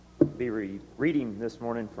Reading this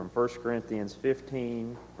morning from 1 Corinthians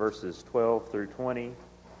 15, verses 12 through 20.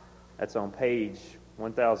 That's on page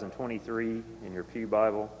 1023 in your Pew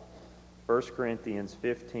Bible. 1 Corinthians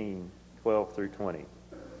 15, 12 through 20.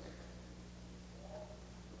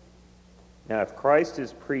 Now, if Christ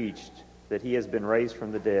is preached that he has been raised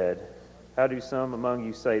from the dead, how do some among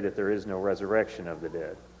you say that there is no resurrection of the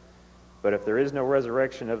dead? But if there is no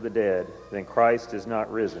resurrection of the dead, then Christ is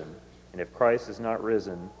not risen. And if Christ is not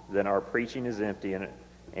risen, then our preaching is empty,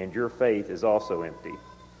 and your faith is also empty.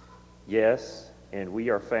 Yes, and we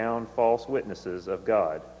are found false witnesses of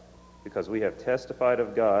God, because we have testified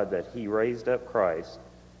of God that he raised up Christ,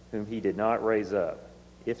 whom he did not raise up.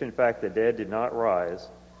 If in fact the dead did not rise,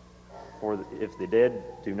 for if the dead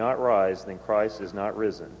do not rise, then Christ is not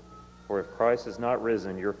risen. For if Christ is not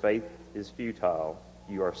risen, your faith is futile.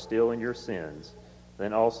 You are still in your sins.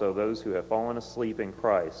 Then also those who have fallen asleep in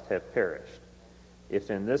Christ have perished. If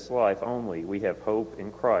in this life only we have hope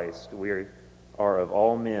in Christ, we are of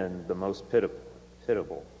all men the most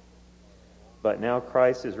pitiable. But now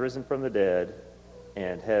Christ is risen from the dead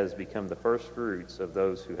and has become the first fruits of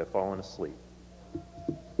those who have fallen asleep.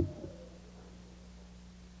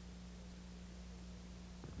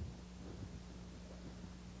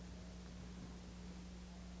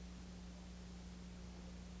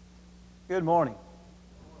 Good morning.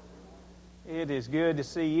 It is good to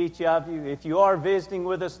see each of you. If you are visiting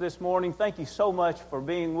with us this morning, thank you so much for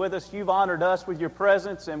being with us. You've honored us with your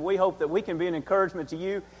presence, and we hope that we can be an encouragement to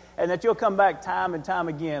you and that you'll come back time and time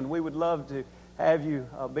again. We would love to have you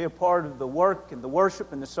be a part of the work and the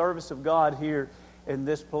worship and the service of God here in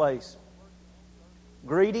this place.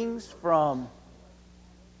 Greetings from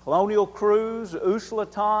Colonial Cruise,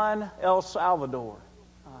 Usulatan, El Salvador.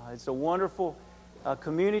 It's a wonderful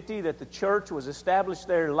community that the church was established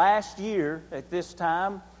there last year at this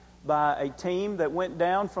time by a team that went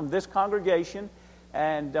down from this congregation,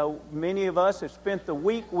 and many of us have spent the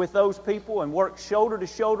week with those people and worked shoulder to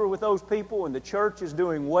shoulder with those people, and the church is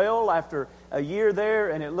doing well after a year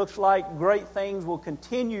there, and it looks like great things will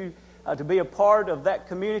continue to be a part of that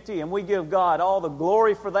community, and we give God all the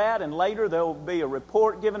glory for that. And later there will be a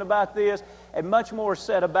report given about this and much more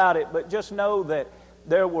said about it, but just know that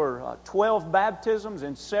there were 12 baptisms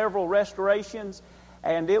and several restorations,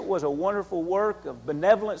 and it was a wonderful work of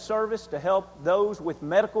benevolent service to help those with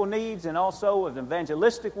medical needs, and also of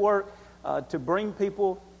evangelistic work to bring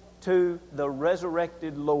people to the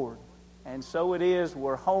resurrected Lord. And so it is.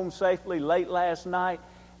 We're home safely late last night,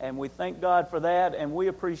 and we thank God for that, and we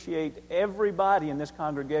appreciate everybody in this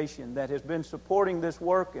congregation that has been supporting this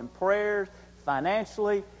work in prayers,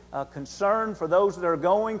 financially, concern for those that are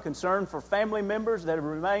going, concern for family members that have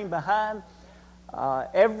remained behind.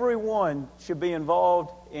 Everyone should be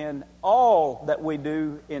involved in all that we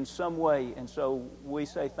do in some way, and so we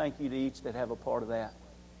say thank you to each that have a part of that.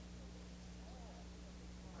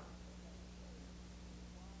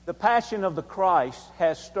 The Passion of the Christ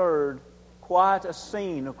has stirred quite a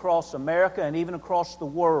scene across America and even across the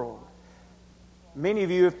world. Many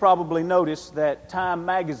of you have probably noticed that Time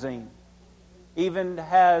magazine even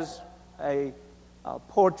has a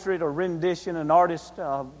portrait or rendition. An artist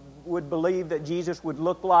would believe that Jesus would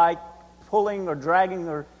look like pulling or dragging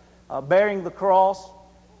or bearing the cross.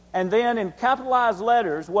 And then in capitalized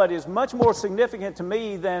letters, what is much more significant to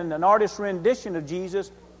me than an artist's rendition of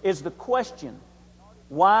Jesus is the question,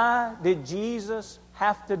 why did Jesus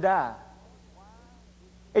have to die?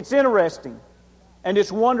 It's interesting and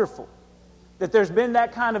it's wonderful that there's been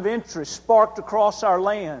that kind of interest sparked across our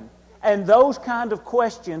land, and those kind of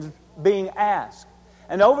questions being asked.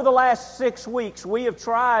 And over the last 6 weeks, we have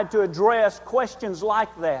tried to address questions like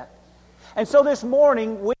that. And so this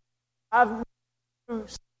morning, I've resurrected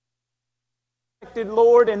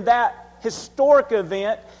Lord in that historic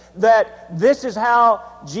event, that this is how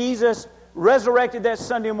Jesus resurrected that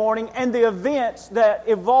Sunday morning, and the events that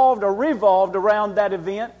evolved or revolved around that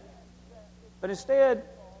event. But instead,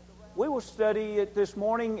 we will study it this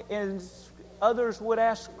morning, and others would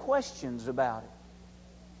ask questions about it.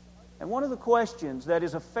 And one of the questions that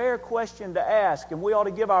is a fair question to ask, and we ought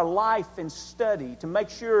to give our life in study to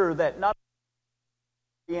make sure that not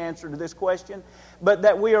only the answer to this question, but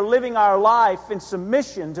that we are living our life in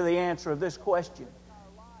submission to the answer of this question.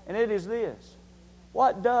 And it is this: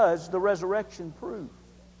 what does the resurrection prove?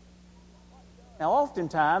 Now,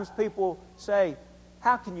 oftentimes people say,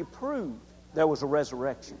 how can you prove there was a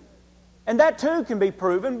resurrection? And that too can be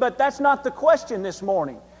proven, but that's not the question this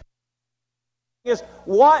morning. Is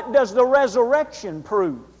what does the resurrection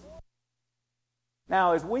prove?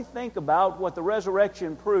 Now, as we think about what the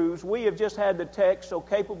resurrection proves, we have just had the text so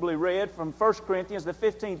capably read from 1 Corinthians, the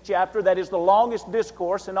 15th chapter, that is the longest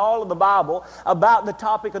discourse in all of the Bible about the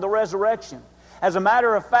topic of the resurrection. As a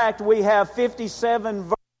matter of fact, we have 57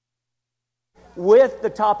 verses with the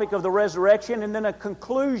topic of the resurrection, and then a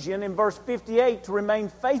conclusion in verse 58 to remain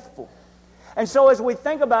faithful. And so as we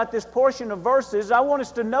think about this portion of verses, I want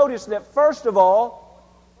us to notice that first of all,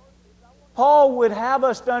 Paul would have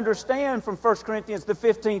us to understand from 1 Corinthians, the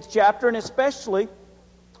 15th chapter, and especially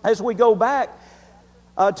as we go back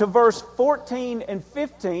to verse 14 and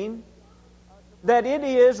 15, that it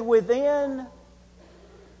is within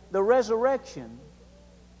the resurrection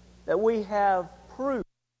that we have proof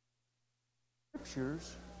that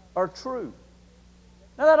Scriptures are true.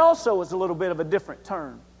 Now that also is a little bit of a different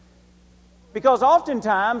term, because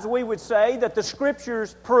oftentimes we would say that the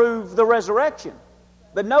Scriptures prove the resurrection.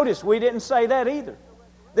 But notice, we didn't say that either.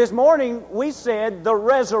 This morning, we said the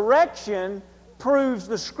resurrection proves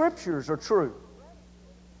the Scriptures are true.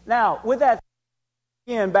 Now, with that,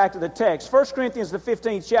 again, back to the text. 1 Corinthians, the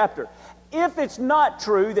 15th chapter. If it's not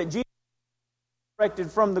true that Jesus was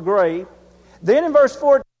resurrected from the grave, then in verse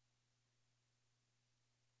 14,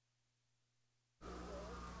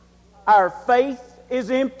 our faith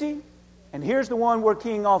is empty. And here's the one we're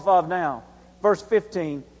keying off of now. Verse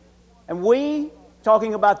 15. And we,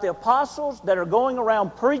 talking about the apostles that are going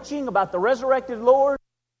around preaching about the resurrected Lord,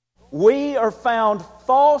 we are found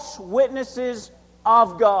false witnesses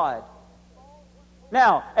of God.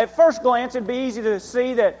 Now, at first glance, it'd be easy to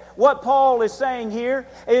see that what Paul is saying here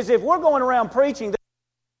is if we're going around preaching the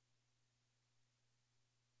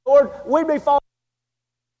Lord, we'd be false.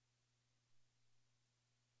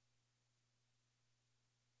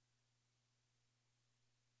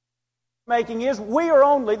 Making is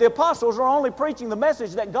the apostles are only preaching the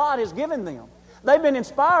message that God has given them. They've been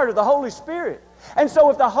inspired of the Holy Spirit. And so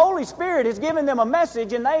if the Holy Spirit has given them a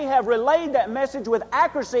message and they have relayed that message with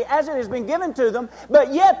accuracy as it has been given to them,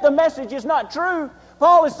 but yet the message is not true,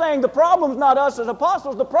 Paul is saying the problem's not us as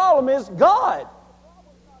apostles, the problem is God.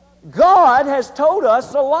 God has told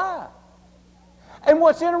us a lie. And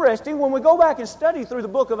what's interesting, when we go back and study through the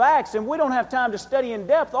book of Acts, and we don't have time to study in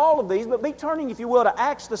depth all of these, but be turning, if you will, to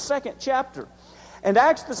Acts the 2nd chapter. And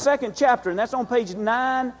Acts the 2nd chapter, and that's on page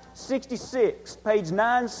 966. Page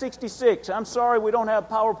 966. I'm sorry we don't have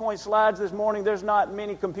PowerPoint slides this morning. There's not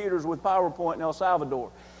many computers with PowerPoint in El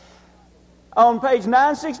Salvador. On page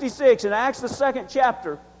 966 in Acts the 2nd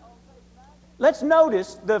chapter, let's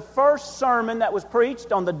notice the first sermon that was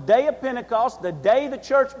preached on the day of Pentecost, the day the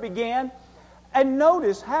church began. And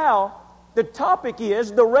notice how the topic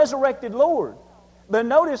is the resurrected Lord. But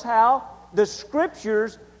notice how the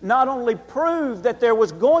Scriptures not only prove that there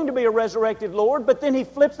was going to be a resurrected Lord, but then he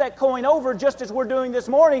flips that coin over just as we're doing this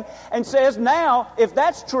morning and says, now, if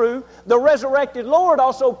that's true, the resurrected Lord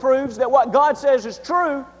also proves that what God says is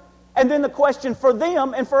true. And then the question for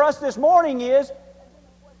them and for us this morning is,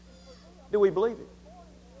 do we believe it?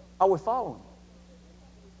 Are we following it?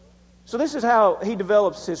 So this is how he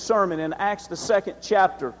develops his sermon in Acts the 2nd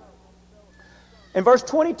chapter. In verse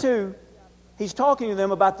 22, he's talking to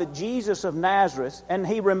them about the Jesus of Nazareth, and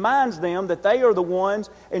he reminds them that they are the ones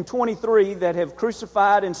in 23 that have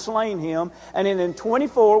crucified and slain him. And in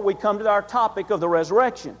 24, we come to our topic of the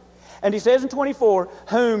resurrection. And he says in 24,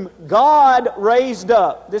 whom God raised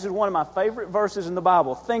up. This is one of my favorite verses in the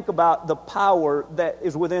Bible. Think about the power that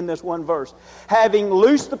is within this one verse. Having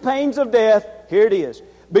loosed the pains of death, here it is.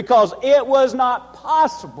 Because it was not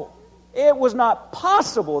possible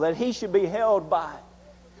that he should be held by it.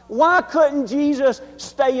 Why couldn't Jesus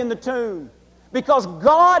stay in the tomb? Because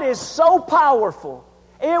God is so powerful,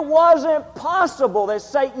 it wasn't possible that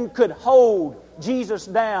Satan could hold Jesus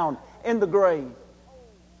down in the grave.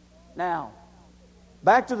 Now,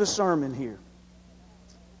 back to the sermon here.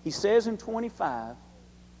 He says in 25,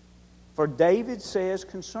 for David says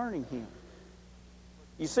concerning him.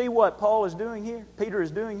 You see what Paul is doing here? Peter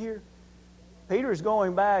is doing here? Peter is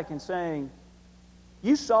going back and saying,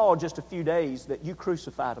 you saw just a few days that you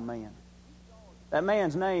crucified a man. That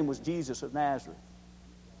man's name was Jesus of Nazareth.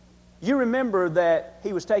 You remember that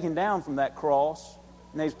he was taken down from that cross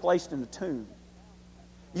and he was placed in the tomb.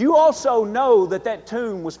 You also know that that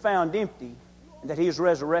tomb was found empty and that he is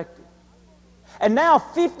resurrected. And now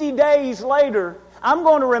 50 days later, I'm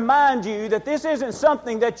going to remind you that this isn't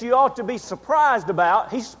something that you ought to be surprised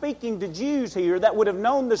about. He's speaking to Jews here that would have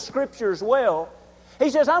known the Scriptures well.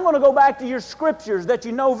 He says, I'm going to go back to your Scriptures that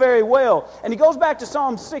you know very well. And he goes back to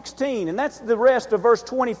Psalm 16, and that's the rest of verse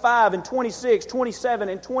 25 and 26, 27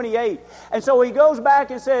 and 28. And so he goes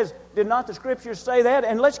back and says, did not the Scriptures say that?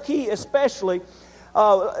 And let's key especially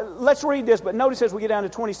Let's read this, but notice as we get down to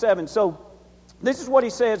 27. So this is what he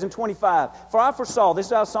says in 25. For I foresaw, this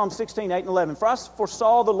is out of Psalm 16, 8 and 11. For I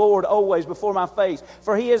foresaw the Lord always before my face.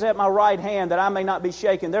 For he is at my right hand, that I may not be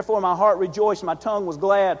shaken. Therefore my heart rejoiced, my tongue was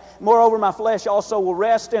glad. Moreover, my flesh also will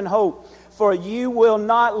rest in hope. For you will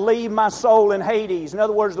not leave my soul in Hades. In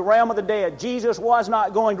other words, the realm of the dead. Jesus was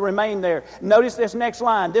not going to remain there. Notice this next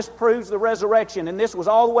line. This proves the resurrection. And this was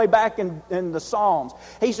all the way back in the Psalms.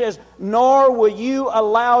 He says, nor will you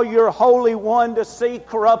allow your Holy One to see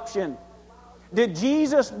corruption. Did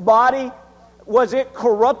Jesus' body, was it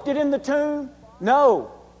corrupted in the tomb? No,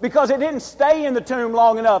 because it didn't stay in the tomb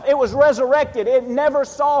long enough. It was resurrected. It never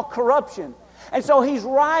saw corruption. And so he's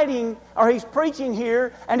writing, or he's preaching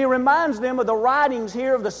here, and he reminds them of the writings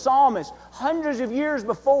here of the psalmist hundreds of years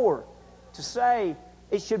before to say,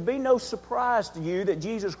 it should be no surprise to you that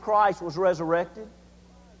Jesus Christ was resurrected.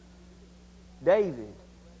 David,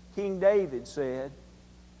 King David said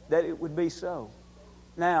that it would be so.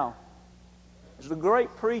 Now, as the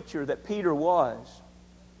great preacher that Peter was,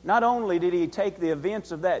 not only did he take the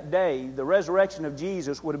events of that day, the resurrection of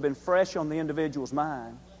Jesus would have been fresh on the individual's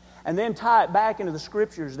mind, and then tie it back into the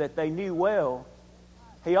Scriptures that they knew well,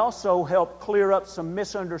 he also helped clear up some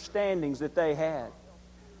misunderstandings that they had.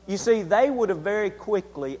 You see, they would have very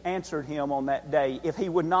quickly answered him on that day if he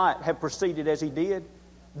would not have proceeded as he did.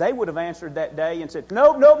 They would have answered that day and said,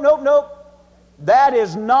 nope, nope, nope, nope. That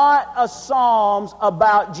is not a psalm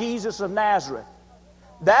about Jesus of Nazareth.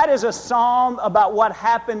 That is a psalm about what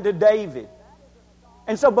happened to David.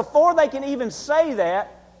 And so before they can even say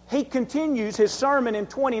that, he continues his sermon in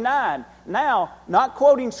 29. Now, not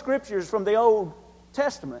quoting Scriptures from the Old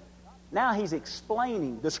Testament. Now he's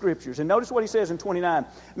explaining the Scriptures. And notice what he says in 29.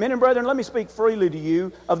 Men and brethren, let me speak freely to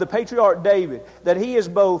you of the patriarch David, that he is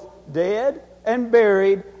both dead and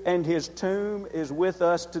buried, and his tomb is with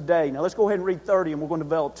us today. Now let's go ahead and read 30, and we're going to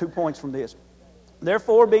develop 2 points from this.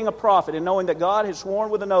 Therefore, being a prophet, and knowing that God has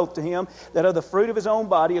sworn with an oath to him that of the fruit of his own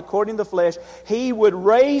body, according to the flesh, he would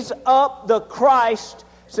raise up the Christ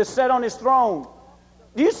to sit on his throne.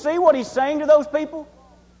 Do you see what he's saying to those people?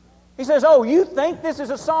 He says, oh, you think this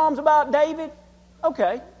is a Psalms about David?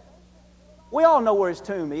 Okay. We all know where his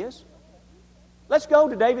tomb is. Let's go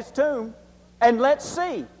to David's tomb and let's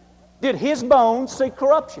see. Did his bones see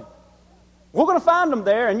corruption? We're going to find them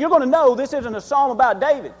there, and you're going to know this isn't a psalm about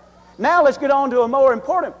David. Now let's get on to a more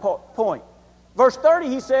important point. Verse 30,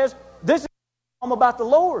 he says, this is a psalm about the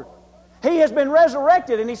Lord. He has been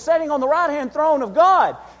resurrected, and he's sitting on the right-hand throne of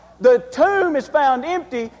God. The tomb is found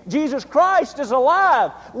empty. Jesus Christ is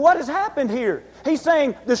alive. What has happened here? He's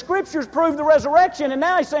saying the Scriptures prove the resurrection, and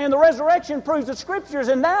now he's saying the resurrection proves the Scriptures,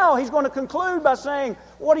 and now he's going to conclude by saying,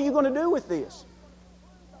 what are you going to do with this?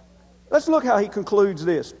 Let's look how he concludes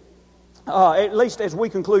this. At least as we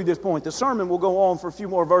conclude this point. The sermon will go on for a few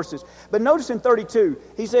more verses. But notice in 32,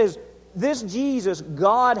 he says, this Jesus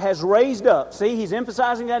God has raised up. See, he's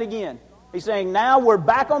emphasizing that again. He's saying, now we're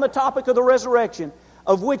back on the topic of the resurrection,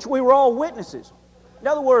 of which we were all witnesses. In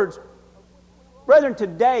other words, brethren,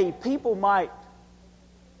 today people might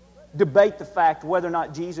debate the fact whether or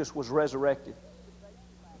not Jesus was resurrected.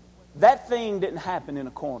 That thing didn't happen in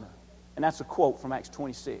a corner. And that's a quote from Acts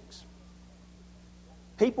 26.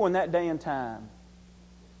 People in that day and time,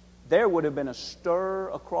 there would have been a stir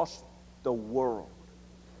across the world.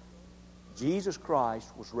 Jesus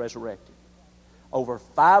Christ was resurrected. Over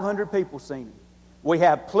 500 people seen him. We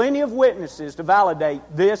have plenty of witnesses to validate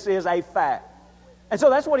this is a fact. And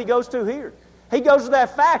so that's what he goes to here. He goes to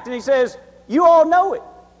that fact and he says, you all know it.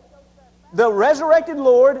 The resurrected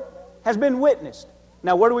Lord has been witnessed.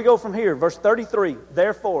 Now where do we go from here? Verse 33,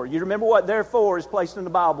 therefore. You remember what therefore is placed in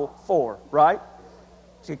the Bible for, right?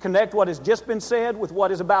 To connect what has just been said with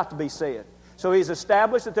what is about to be said. So he's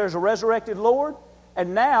established that there's a resurrected Lord,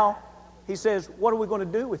 and now he says, what are we going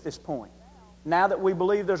to do with this point? Now that we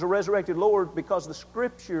believe there's a resurrected Lord, because the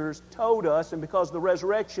Scriptures told us, and because the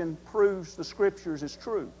resurrection proves the Scriptures is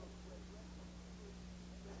true.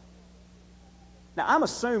 Now I'm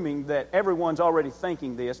assuming that everyone's already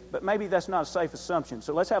thinking this, but maybe that's not a safe assumption.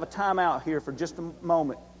 So let's have a time out here for just a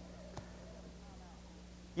moment.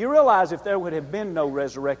 You realize if there would have been no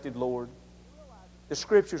resurrected Lord, the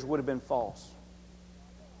Scriptures would have been false.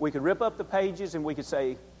 We could rip up the pages and we could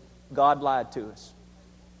say, God lied to us.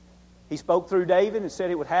 He spoke through David and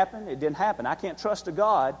said it would happen. It didn't happen. I can't trust a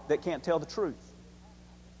God that can't tell the truth.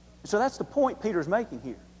 So that's the point Peter's making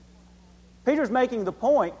here. Peter's making the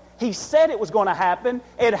point, he said it was going to happen.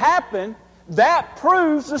 It happened. That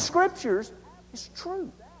proves the Scriptures is true.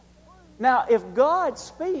 Now, if God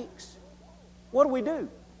speaks, what do we do?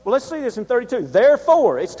 Well, let's see this in 32.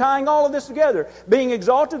 Therefore, it's tying all of this together. Being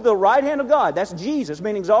exalted to the right hand of God. That's Jesus,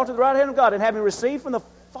 being exalted to the right hand of God, and having received from the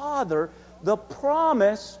Father the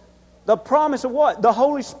promise of what? The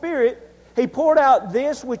Holy Spirit. He poured out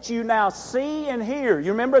this which you now see and hear.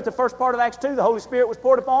 You remember at the first part of Acts 2, the Holy Spirit was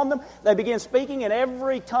poured upon them. They began speaking, and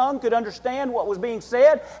every tongue could understand what was being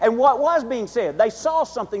said and what was being said. They saw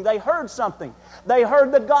something. They heard something. They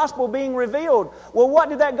heard the gospel being revealed. Well, what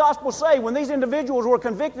did that gospel say? When these individuals were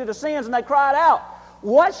convicted of sins and they cried out,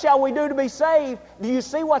 "What shall we do to be saved?" Do you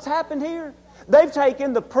see what's happened here? They've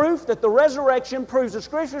taken the proof that the resurrection proves the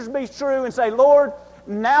Scriptures to be true and say, "Lord,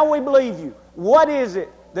 now we believe you. What is it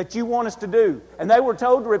that you want us to do?" And they were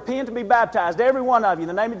told to repent and be baptized, every one of you, in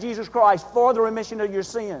the name of Jesus Christ, for the remission of your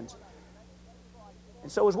sins. And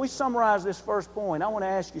so as we summarize this first point, I want to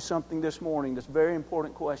ask you something this morning, this very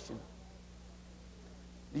important question.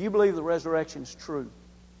 Do you believe the resurrection is true?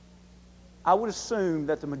 I would assume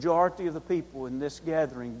that the majority of the people in this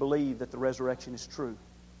gathering believe that the resurrection is true.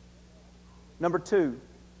 Number two,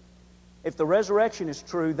 if the resurrection is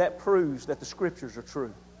true, that proves that the Scriptures are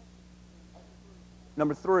true.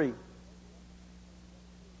 Number three,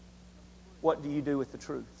 what do you do with the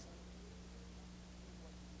truth?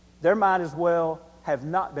 There might as well have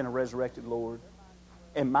not been a resurrected Lord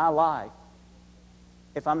in my life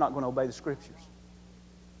if I'm not going to obey the Scriptures,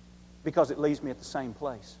 because it leaves me at the same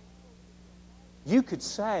place. You could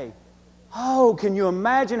say, "Oh, can you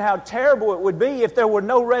imagine how terrible it would be if there were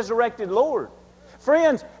no resurrected Lord?"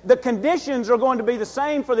 Friends, the conditions are going to be the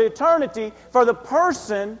same for the eternity for the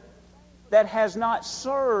person that has not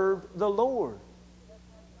served the Lord,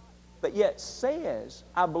 but yet says,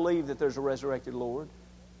 "I believe that there's a resurrected Lord,"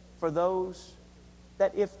 for those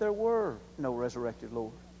that if there were no resurrected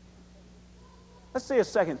Lord. Let's see a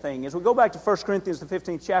second thing. As we go back to 1 Corinthians, the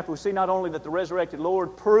 15th chapter, we see not only that the resurrected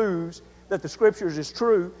Lord proves that the Scriptures is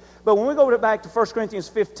true, but when we go back to 1 Corinthians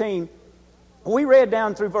 15, we read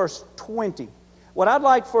down through verse 20. What I'd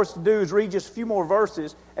like for us to do is read just a few more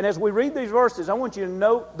verses, and as we read these verses, I want you to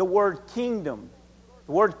note the word kingdom.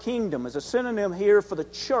 The word kingdom is a synonym here for the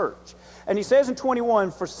church. And he says in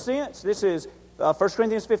 21, "For since," this is 1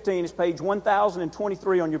 Corinthians 15, it's page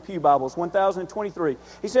 1023 on your pew Bibles, 1023.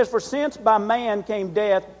 He says, "For since by man came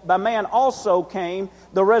death, by man also came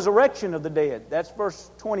the resurrection of the dead." That's verse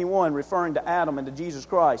 21, referring to Adam and to Jesus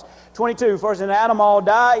Christ. 22, "For as in Adam all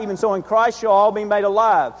die, even so in Christ shall all be made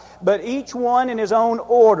alive. But each one in his own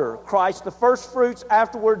order. Christ the firstfruits,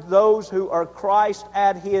 afterward those who are Christ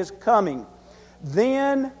at His coming.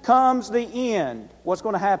 Then comes the end." What's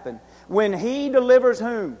going to happen? When He delivers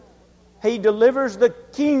whom? He delivers the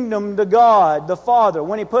kingdom to God, the Father,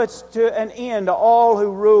 when He puts to an end to all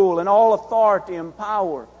who rule and all authority and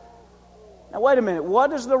power. Now wait a minute,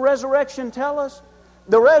 what does the resurrection tell us?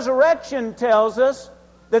 The resurrection tells us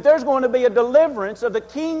that there's going to be a deliverance of the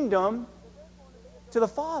kingdom to the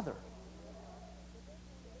Father.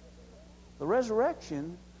 The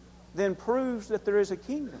resurrection then proves that there is a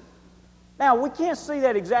kingdom. Now we can't see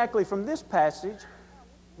that exactly from this passage,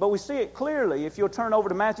 but we see it clearly if you'll turn over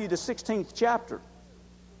to Matthew the 16th chapter.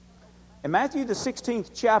 In Matthew the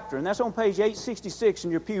 16th chapter, and that's on page 866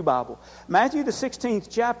 in your pew Bible. Matthew the 16th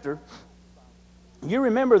chapter, you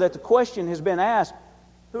remember that the question has been asked,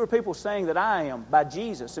 who are people saying that I am? By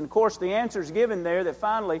Jesus. And of course the answer is given there that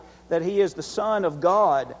finally that He is the Son of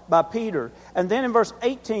God by Peter. And then in verse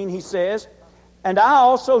 18 he says, "And I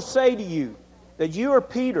also say to you that you are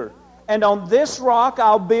Peter, and on this rock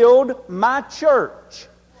I'll build my church.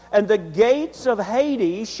 And the gates of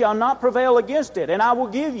Hades shall not prevail against it. And I will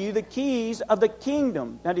give you the keys of the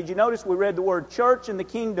kingdom." Now, did you notice we read the word church and the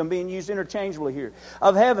kingdom being used interchangeably here?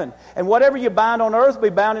 "Of heaven. And whatever you bind on earth will be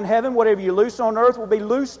bound in heaven. Whatever you loose on earth will be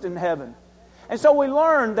loosed in heaven." And so we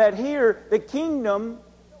learn that here the kingdom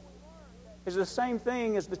is the same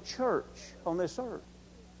thing as the church on this earth.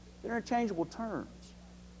 They're interchangeable terms.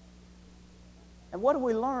 And what do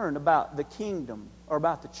we learn about the kingdom or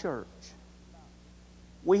about the church?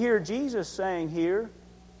 We hear Jesus saying here,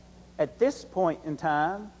 at this point in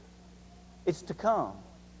time, it's to come.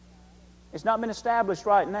 It's not been established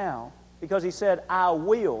right now because He said, "I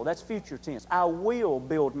will." That's future tense. "I will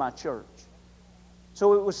build my church."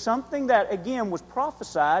 So it was something that, again, was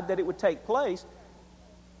prophesied that it would take place.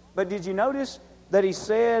 But did you notice that He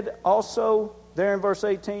said also there in verse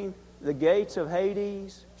 18, "The gates of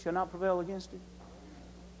Hades shall not prevail against it"?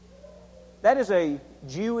 That is a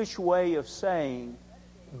Jewish way of saying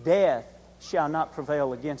death shall not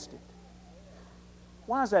prevail against it.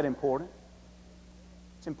 Why is that important?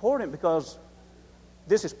 It's important because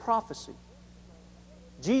this is prophecy.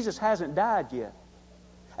 Jesus hasn't died yet.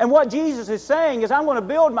 And what Jesus is saying is, I'm going to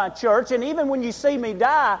build my church, and even when you see me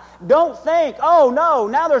die, don't think, oh no,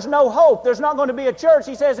 now there's no hope, there's not going to be a church.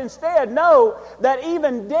 He says instead, know that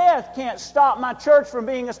even death can't stop my church from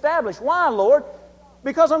being established. Why, Lord?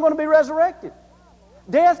 Because I'm going to be resurrected.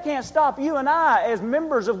 Death can't stop you and I as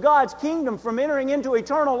members of God's kingdom from entering into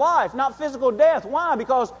eternal life, not physical death. Why?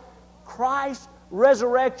 Because Christ's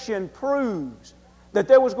resurrection proves that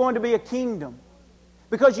there was going to be a kingdom.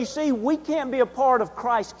 Because you see, we can't be a part of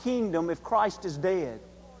Christ's kingdom if Christ is dead.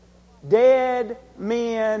 Dead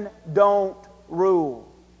men don't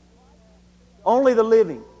rule. Only the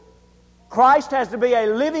living. Christ has to be a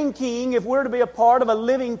living king if we're to be a part of a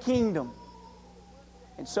living kingdom.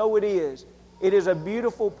 And so it is. It is a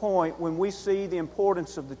beautiful point when we see the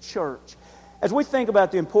importance of the church. As we think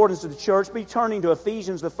about the importance of the church, be turning to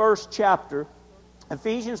Ephesians, the first chapter.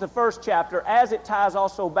 Ephesians, the first chapter, as it ties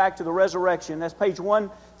also back to the resurrection. That's page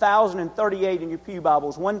 1038 in your pew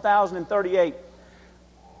Bibles, 1038.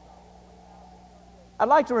 I'd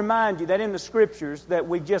like to remind you that in the Scriptures that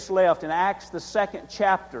we just left in Acts, the second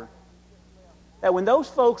chapter, that when those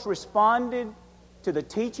folks responded to the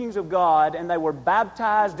teachings of God and they were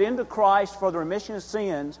baptized into Christ for the remission of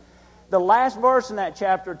sins, the last verse in that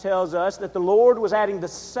chapter tells us that the Lord was adding the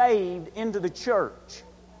saved into the church.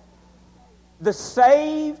 The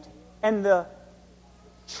saved and the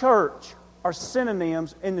church are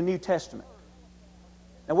synonyms in the New Testament.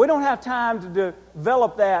 Now, we don't have time to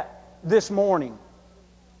develop that this morning.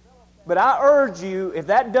 But I urge you, if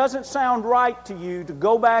that doesn't sound right to you, to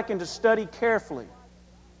go back and to study carefully.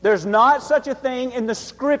 There's not such a thing in the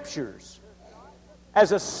Scriptures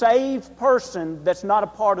as a saved person that's not a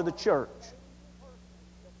part of the church.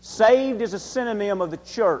 Saved is a synonym of the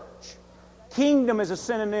church. Kingdom is a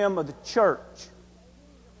synonym of the church.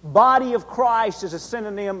 Body of Christ is a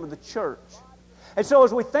synonym of the church. And so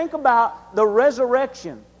as we think about the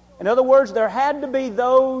resurrection, in other words, there had to be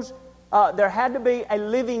a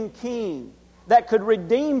living king that could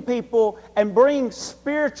redeem people and bring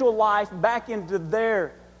spiritual life back into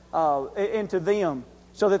them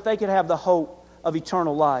so that they could have the hope of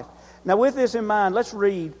eternal life. Now with this in mind, let's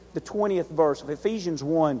read the 20th verse of Ephesians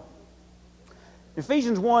 1.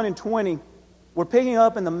 Ephesians 1 and 20, we're picking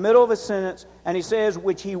up in the middle of a sentence, and he says,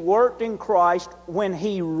 which he worked in Christ when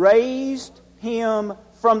he raised him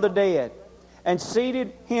from the dead and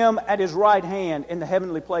seated him at his right hand in the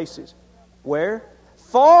heavenly places. Where?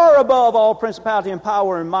 Far above all principality and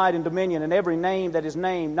power and might and dominion and every name that is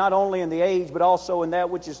named, not only in the age but also in that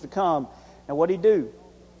which is to come. And what did he do?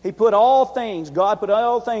 He put all things, God put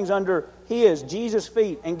all things under Jesus'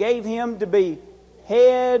 feet and gave him to be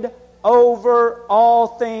head over all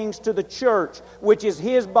things to the church, which is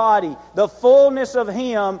his body, the fullness of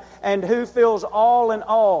him, and who fills all in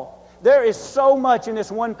all. There is so much in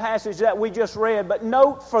this one passage that we just read, but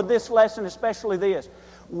note for this lesson especially this.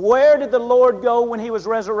 Where did the Lord go when he was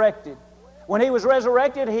resurrected? When he was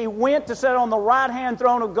resurrected, he went to sit on the right-hand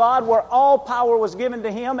throne of God where all power was given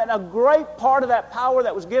to him, and a great part of that power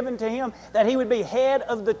that was given to him, that he would be head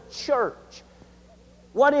of the church.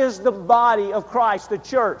 What is the body of Christ, the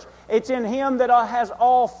church? It's in him that has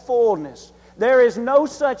all fullness. There is no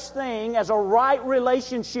such thing as a right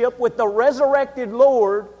relationship with the resurrected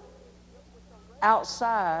Lord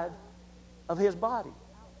outside of his body.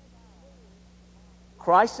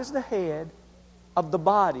 Christ is the head of the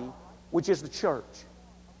body, which is the church.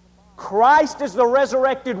 Christ is the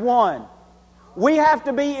resurrected one. We have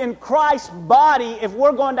to be in Christ's body if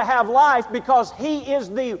we're going to have life, because he is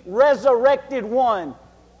the resurrected one.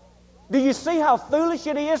 Do you see how foolish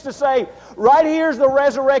it is to say, right here's the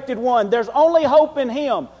resurrected one. There's only hope in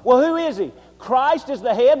him. Well, who is he? Christ is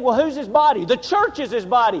the head. Well, who's his body? The church is his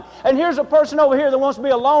body. And here's a person over here that wants to be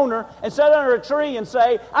a loner and sit under a tree and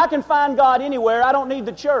say, I can find God anywhere. I don't need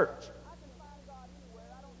the church.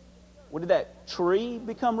 Well, did that tree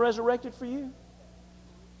become resurrected for you?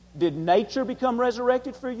 Did nature become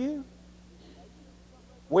resurrected for you?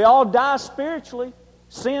 We all die spiritually.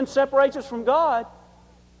 Sin separates us from God.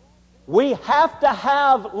 We have to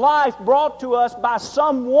have life brought to us by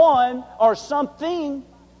someone or something.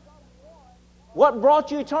 What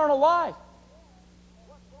brought you eternal life?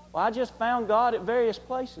 Well, I just found God at various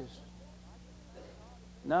places.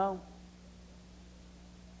 No.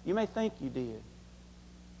 You may think you did.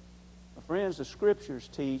 But friends, the Scriptures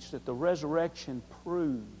teach that the resurrection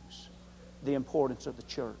proves the importance of the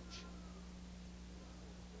church.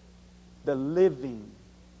 The living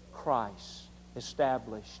Christ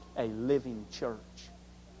established a living church.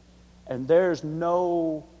 And there's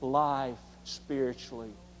no life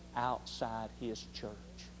spiritually outside his church.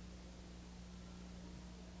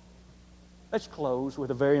 Let's close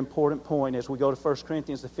with a very important point as we go to 1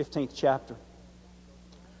 Corinthians, the 15th chapter.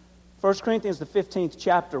 1 Corinthians, the 15th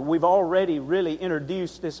chapter, we've already really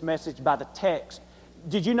introduced this message by the text.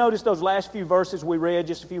 Did you notice those last few verses we read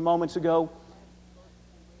just a few moments ago?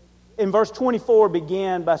 In verse 24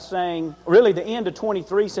 began by saying, really the end of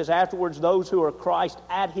 23 says, afterwards those who are Christ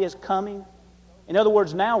at His coming. In other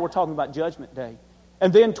words, now we're talking about Judgment Day.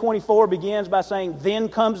 And then 24 begins by saying, then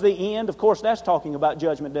comes the end. Of course, that's talking about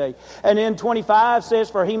Judgment Day. And then 25 says,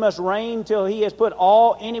 for He must reign till He has put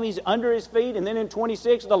all enemies under His feet. And then in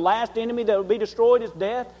 26, the last enemy that will be destroyed is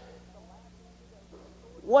death.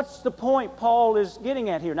 What's the point Paul is getting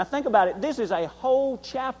at here? Now think about it. This is a whole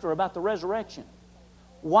chapter about the resurrection.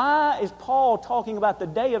 Why is Paul talking about the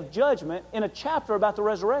day of judgment in a chapter about the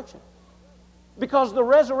resurrection? Because the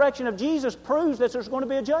resurrection of Jesus proves that there's going to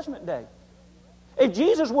be a judgment day. If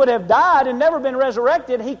Jesus would have died and never been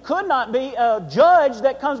resurrected, He could not be a judge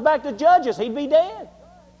that comes back to judge us. He'd be dead.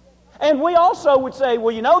 And we also would say,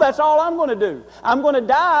 well, you know, that's all I'm going to do. I'm going to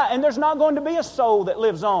die and there's not going to be a soul that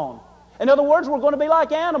lives on. In other words, we're going to be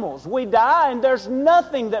like animals. We die and there's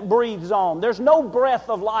nothing that breathes on. There's no breath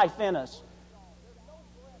of life in us.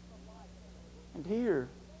 And here,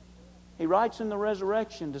 he writes in the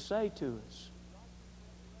resurrection to say to us,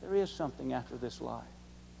 there is something after this life.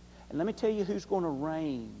 And let me tell you who's going to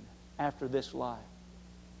reign after this life.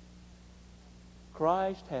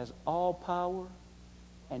 Christ has all power,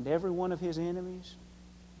 and every one of His enemies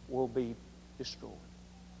will be destroyed.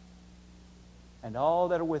 And all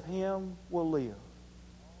that are with Him will live.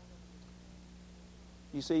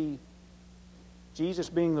 You see, Jesus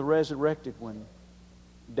being the resurrected one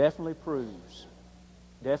definitely proves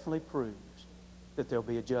that there'll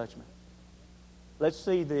be a judgment. Let's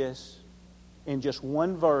see this in just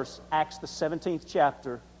one verse, Acts the 17th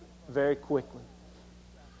chapter, very quickly.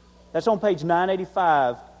 That's on page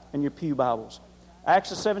 985 in your pew Bibles.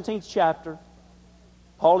 Acts the 17th chapter.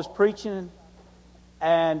 Paul is preaching,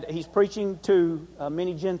 and he's preaching to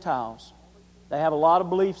many Gentiles. They have a lot of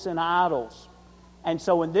beliefs in idols. And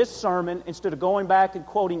so in this sermon, instead of going back and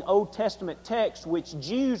quoting Old Testament texts, which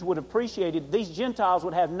Jews would have appreciated, these Gentiles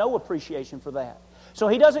would have no appreciation for that. So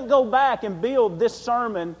he doesn't go back and build this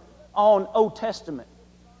sermon on Old Testament.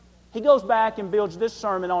 He goes back and builds this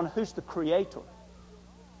sermon on who's the Creator.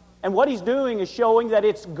 And what he's doing is showing that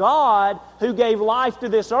it's God who gave life to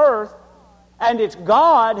this earth, and it's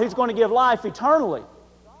God who's going to give life eternally.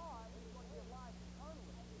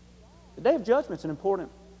 The Day of Judgment's an important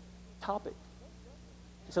topic.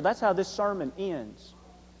 So that's how this sermon ends.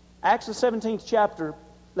 Acts the 17th chapter,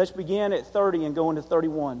 let's begin at 30 and go into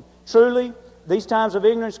 31. Truly, these times of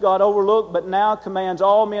ignorance God overlooked, but now commands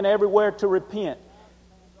all men everywhere to repent.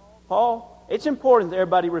 Paul, it's important that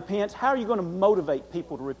everybody repents. How are you going to motivate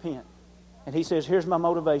people to repent? And he says, here's my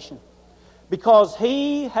motivation. Because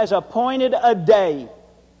He has appointed a day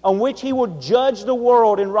on which He will judge the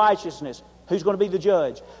world in righteousness. Who's going to be the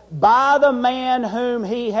judge? By the man whom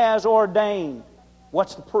He has ordained.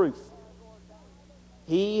 What's the proof?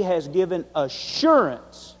 He has given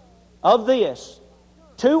assurance of this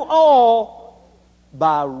to all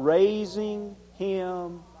by raising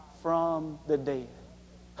Him from the dead.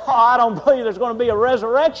 Oh, I don't believe there's going to be a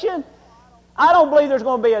resurrection. I don't believe there's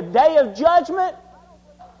going to be a day of judgment.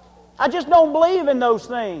 I just don't believe in those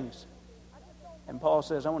things. And Paul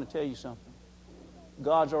says, I want to tell you something.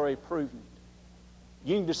 God's already proven it.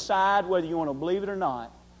 You can decide whether you want to believe it or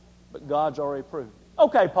not, but God's already proven it.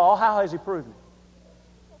 Okay, Paul, how has He proven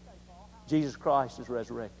it? Jesus Christ is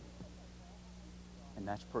resurrected. And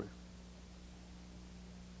that's proof.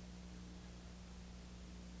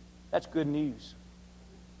 That's good news.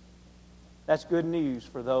 That's good news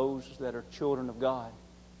for those that are children of God.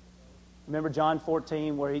 Remember John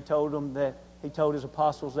 14 where He told His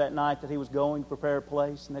apostles that night that He was going to prepare a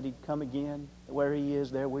place and that He'd come again. Where He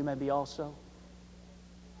is, there we may be also.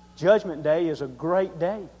 Judgment Day is a great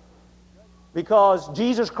day because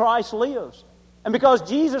Jesus Christ lives. And because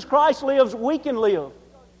Jesus Christ lives, we can live.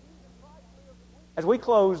 As we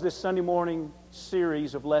close this Sunday morning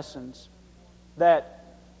series of lessons that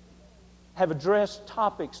have addressed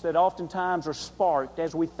topics that oftentimes are sparked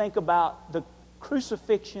as we think about the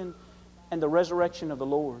crucifixion and the resurrection of the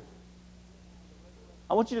Lord,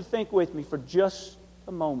 I want you to think with me for just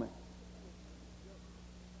a moment.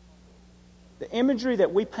 The imagery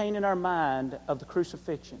that we paint in our mind of the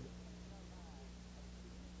crucifixion.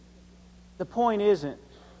 The point isn't,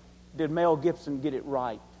 did Mel Gibson get it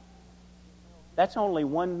right? That's only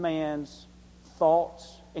one man's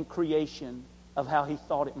thoughts and creation of how he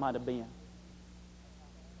thought it might have been.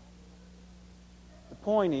 The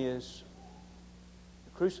point is,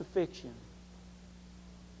 the crucifixion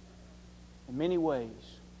in many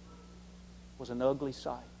ways, was an ugly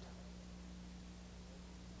sight.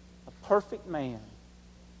 A perfect man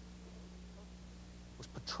was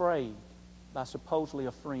betrayed by supposedly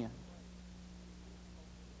a friend.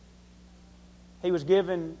 He was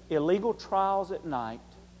given illegal trials at night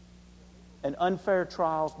and unfair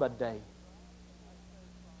trials by day.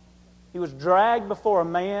 He was dragged before a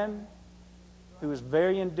man who was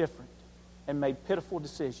very indifferent and made pitiful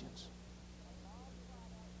decisions.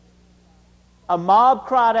 A mob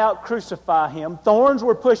cried out, "Crucify him." Thorns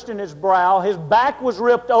were pushed in his brow. His back was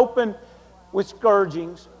ripped open with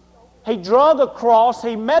scourgings. He drug a cross.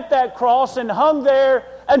 He met that cross and hung there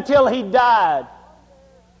until he died.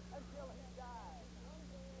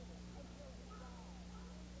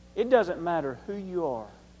 It doesn't matter who you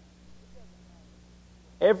are.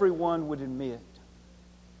 Everyone would admit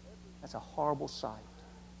that's a horrible sight.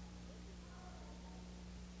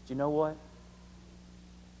 But you know what?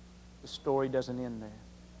 The story doesn't end there.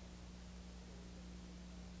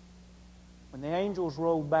 When the angels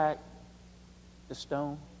rolled back the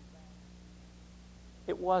stone,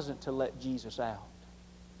 it wasn't to let Jesus out.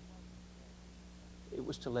 It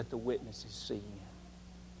was to let the witnesses see Him.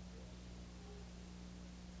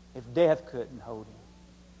 If death couldn't hold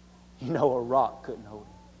Him, you know a rock couldn't hold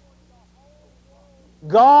Him.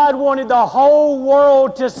 God wanted the whole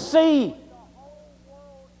world to see.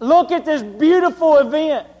 Look at this beautiful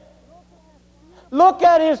event. Look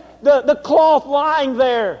at the cloth lying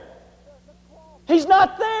there. He's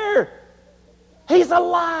not there. He's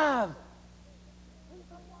alive.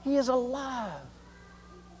 He is alive.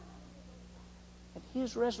 And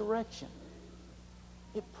His resurrection,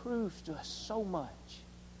 it proves to us so much.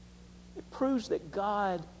 It proves that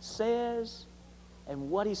God says and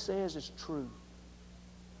what He says is true.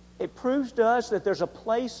 It proves to us that there's a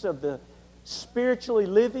place of the spiritually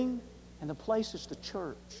living, and the place is the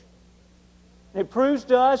church. And it proves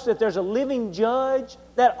to us that there's a living judge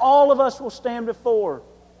that all of us will stand before.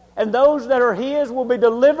 And those that are His will be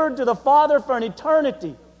delivered to the Father for an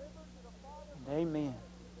eternity. And amen.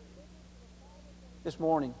 This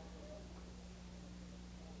morning,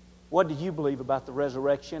 what do you believe about the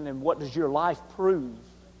resurrection, and what does your life prove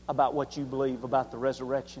about what you believe about the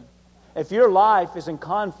resurrection? If your life is in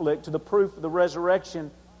conflict to the proof of the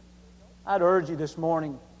resurrection, I'd urge you this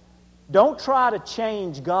morning, don't try to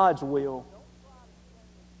change God's will.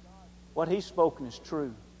 What He's spoken is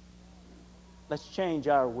true. Let's change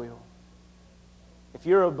our will. If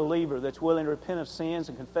you're a believer that's willing to repent of sins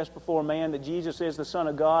and confess before man that Jesus is the Son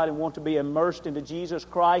of God and want to be immersed into Jesus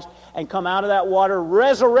Christ and come out of that water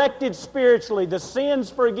resurrected spiritually, the sins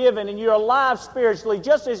forgiven, and you're alive spiritually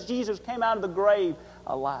just as Jesus came out of the grave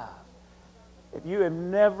alive. If you have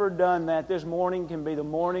never done that, this morning can be the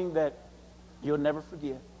morning that you'll never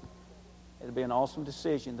forget. It'll be an awesome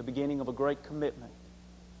decision, the beginning of a great commitment.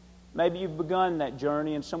 Maybe you've begun that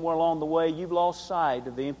journey, and somewhere along the way you've lost sight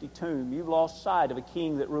of the empty tomb. You've lost sight of a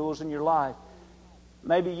king that rules in your life.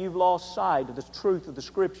 Maybe you've lost sight of the truth of the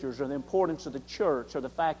Scriptures, or the importance of the church, or the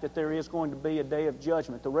fact that there is going to be a day of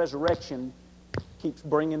judgment. The resurrection keeps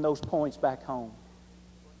bringing those points back home.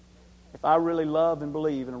 If I really love and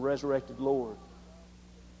believe in a resurrected Lord,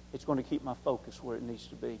 it's going to keep my focus where it needs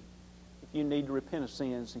to be. If you need to repent of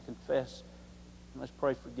sins and confess, let's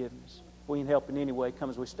pray forgiveness. If we can help in any way,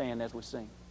 come as we stand as we sing.